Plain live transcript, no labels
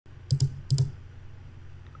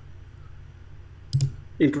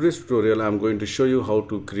In today's tutorial, I'm going to show you how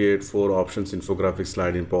to create 4 options infographic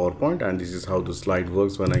slide in PowerPoint, and this is how the slide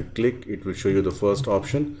works. When I click, it will show you the first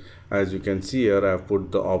option. As you can see here, I've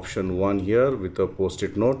put the option 1 here with a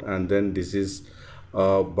post-it note, and then this is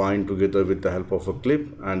bind together with the help of a clip,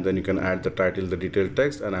 and then you can add the title, the detailed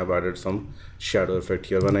text, and I've added some shadow effect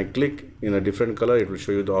here. When I click in a different color, it will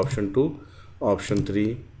show you the option 2, option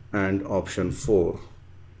 3 and option 4.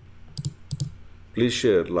 Please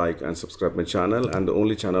share, like and subscribe my channel, and the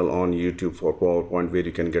only channel on YouTube for PowerPoint where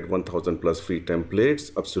you can get 1000 plus free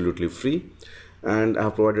templates absolutely free. And I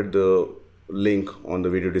have provided the link on the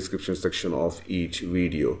video description section of each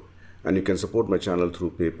video, and you can support my channel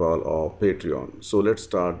through PayPal or Patreon. So let's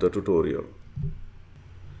start the tutorial.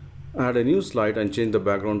 Add a new slide and change the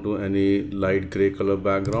background to any light gray color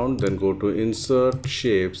background. Then go to Insert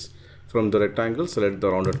Shapes. From the rectangle, select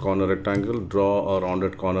the rounded corner rectangle, draw a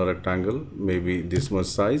rounded corner rectangle, maybe this much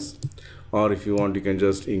size, or if you want, you can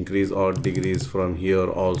just increase or decrease from here.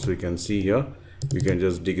 Also, you can see here, you can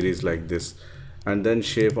just decrease like this. And then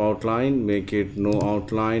shape outline, make it no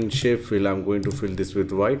outline. Shape fill, I'm going to fill this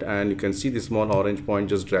with white, and you can see the small orange point,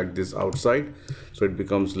 just drag this outside so it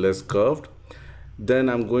becomes less curved. Then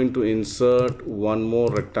I'm going to insert one more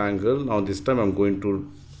rectangle. Now this time I'm going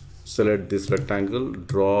to select this rectangle,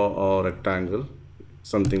 draw a rectangle,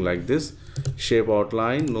 something like this. Shape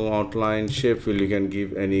outline, no outline. Shape fill, you can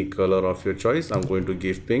give any color of your choice. I'm going to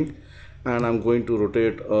give pink, and I'm going to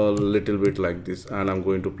rotate a little bit like this, and I'm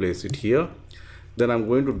going to place it here. Then I'm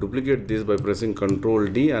going to duplicate this by pressing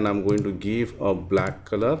Ctrl D, and I'm going to give a black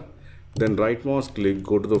color. Then right mouse click,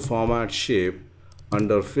 go to the format shape,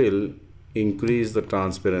 under fill, increase the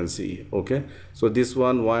transparency. Okay, so this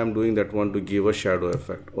one, why I'm doing that one, to give a shadow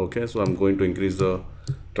effect. Okay, so I'm going to increase the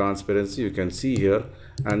transparency, you can see here,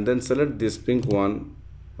 and then select this pink one,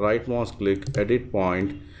 right mouse click, edit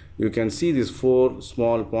point. You can see these 4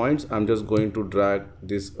 small points. I'm just going to drag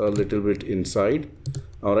this a little bit inside.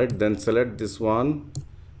 All right, then select this one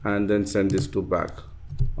and then send this to back.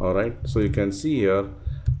 All right, so you can see here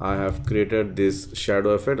I have created this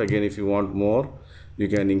shadow effect. Again, if you want more, you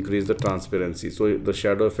can increase the transparency. So the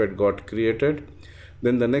shadow effect got created.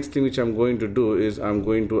 Then the next thing which I'm going to do is I'm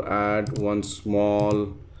going to add one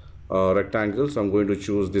small rectangle. So I'm going to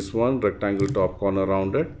choose this one, rectangle top corner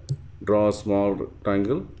rounded. Draw a small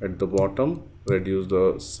rectangle at the bottom, reduce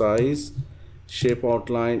the size, shape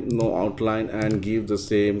outline, no outline, and give the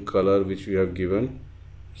same color which we have given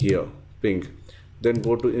here, pink. Then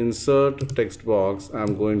go to insert text box.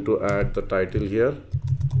 I'm going to add the title here.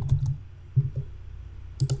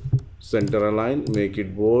 Center align, make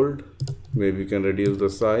it bold, maybe you can reduce the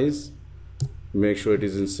size, make sure it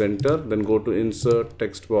is in center. Then go to insert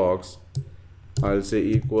text box. I'll say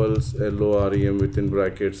equals LOREM within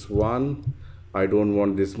brackets 1. I don't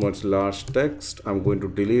want this much large text. I'm going to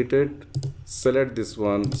delete it. Select this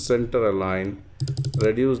one, center align,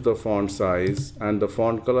 reduce the font size, and the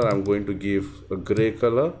font color I'm going to give a gray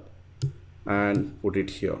color and put it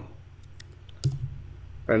here.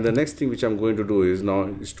 And the next thing which I'm going to do is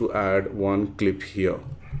to add one clip here.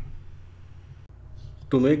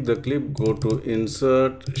 To make the clip, go to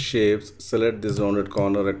insert shapes, select this rounded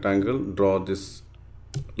corner rectangle, draw this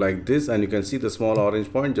like this, and you can see the small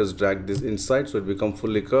orange point, just drag this inside so it becomes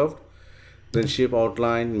fully curved. Then shape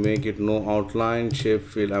outline, make it no outline. Shape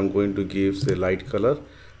fill, I'm going to give say light color.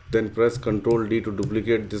 Then press Ctrl D to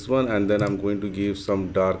duplicate this one, and then I'm going to give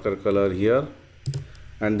some darker color here.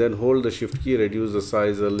 And then hold the shift key, reduce the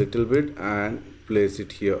size a little bit and place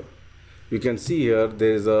it here. You can see here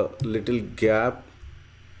there is a little gap,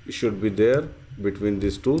 it should be there between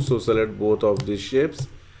these two. So select both of these shapes,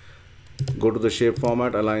 go to the shape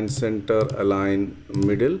format, align center, align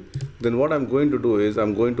middle. Then what I'm going to do is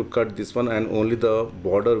I'm going to cut this one, and only the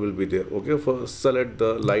border will be there. Okay, first select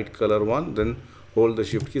the light color one, then hold the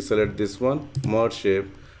shift key, select this one, merge shape,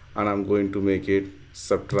 and I'm going to make it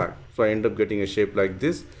subtract. So I end up getting a shape like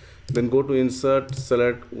this. Then go to insert,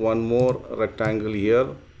 select one more rectangle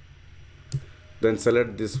here, then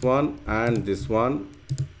select this one, and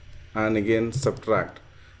again subtract.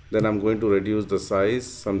 Then I'm going to reduce the size,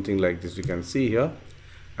 something like this, you can see here,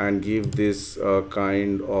 and give this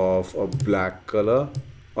kind of a black color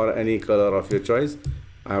or any color of your choice.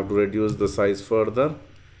 I have to reduce the size further,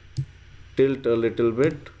 tilt a little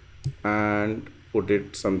bit, and put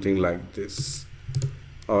it something like this.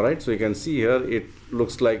 All right, so you can see here it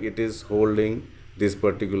looks like it is holding this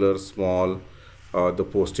particular small the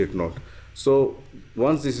post-it note. So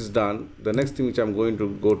once this is done, the next thing which I'm going to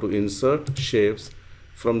go to insert shapes.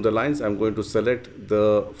 From the lines, I'm going to select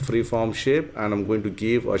the freeform shape, and I'm going to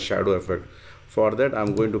give a shadow effect. For that,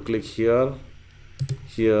 I'm going to click here,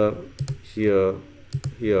 here, here,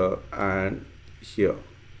 here and here.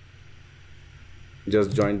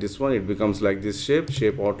 Just join this one, it becomes like this shape.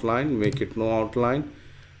 Shape outline, make it no outline.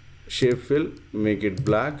 Shape fill, make it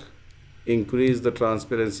black. Increase the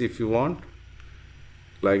transparency if you want,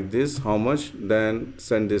 like this. How much? Then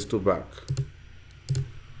send this to back.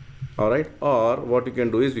 Alright, or what you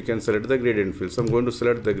can do is we can select the gradient fill. So I'm going to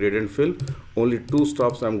select the gradient fill. Only 2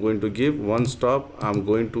 stops I'm going to give. One stop I'm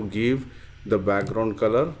going to give the background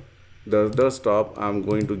color. The other stop I'm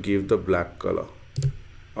going to give the black color.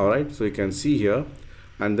 Alright, so you can see here.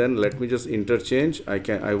 And then let me just interchange.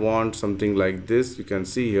 I want something like this. You can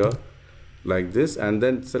see here, like this, and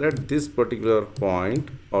then select this particular point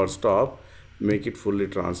or stop, make it fully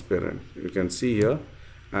transparent. You can see here,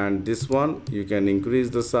 and this one you can increase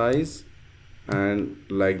the size, and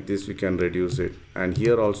like this we can reduce it, and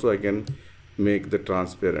here also I can make the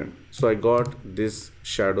transparent. So I got this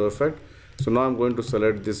shadow effect. So now I'm going to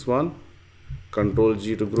select this one, Control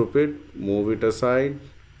G to group it, move it aside,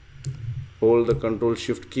 hold the Control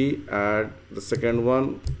Shift key, add the second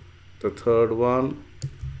one, the third one,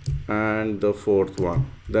 and the fourth one.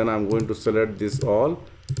 Then I'm going to select this all,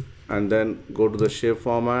 and then go to the shape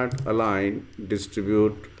format, align,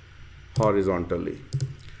 distribute horizontally.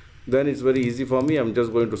 Then it's very easy for me. I'm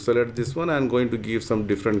just going to select this one and going to give some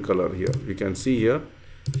different color here. You can see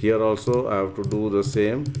here also I have to do the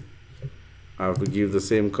same. I have to give the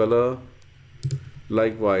same color.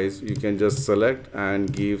 Likewise, you can just select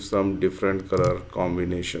and give some different color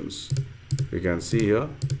combinations. You can see here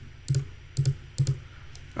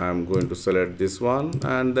I'm going to select this one,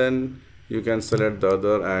 and then you can select the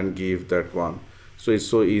other and give that one. So it's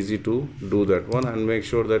so easy to do that one, and make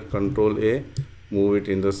sure that Control A, move it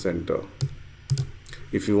in the center.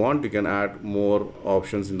 If you want, you can add more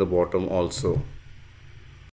options in the bottom also.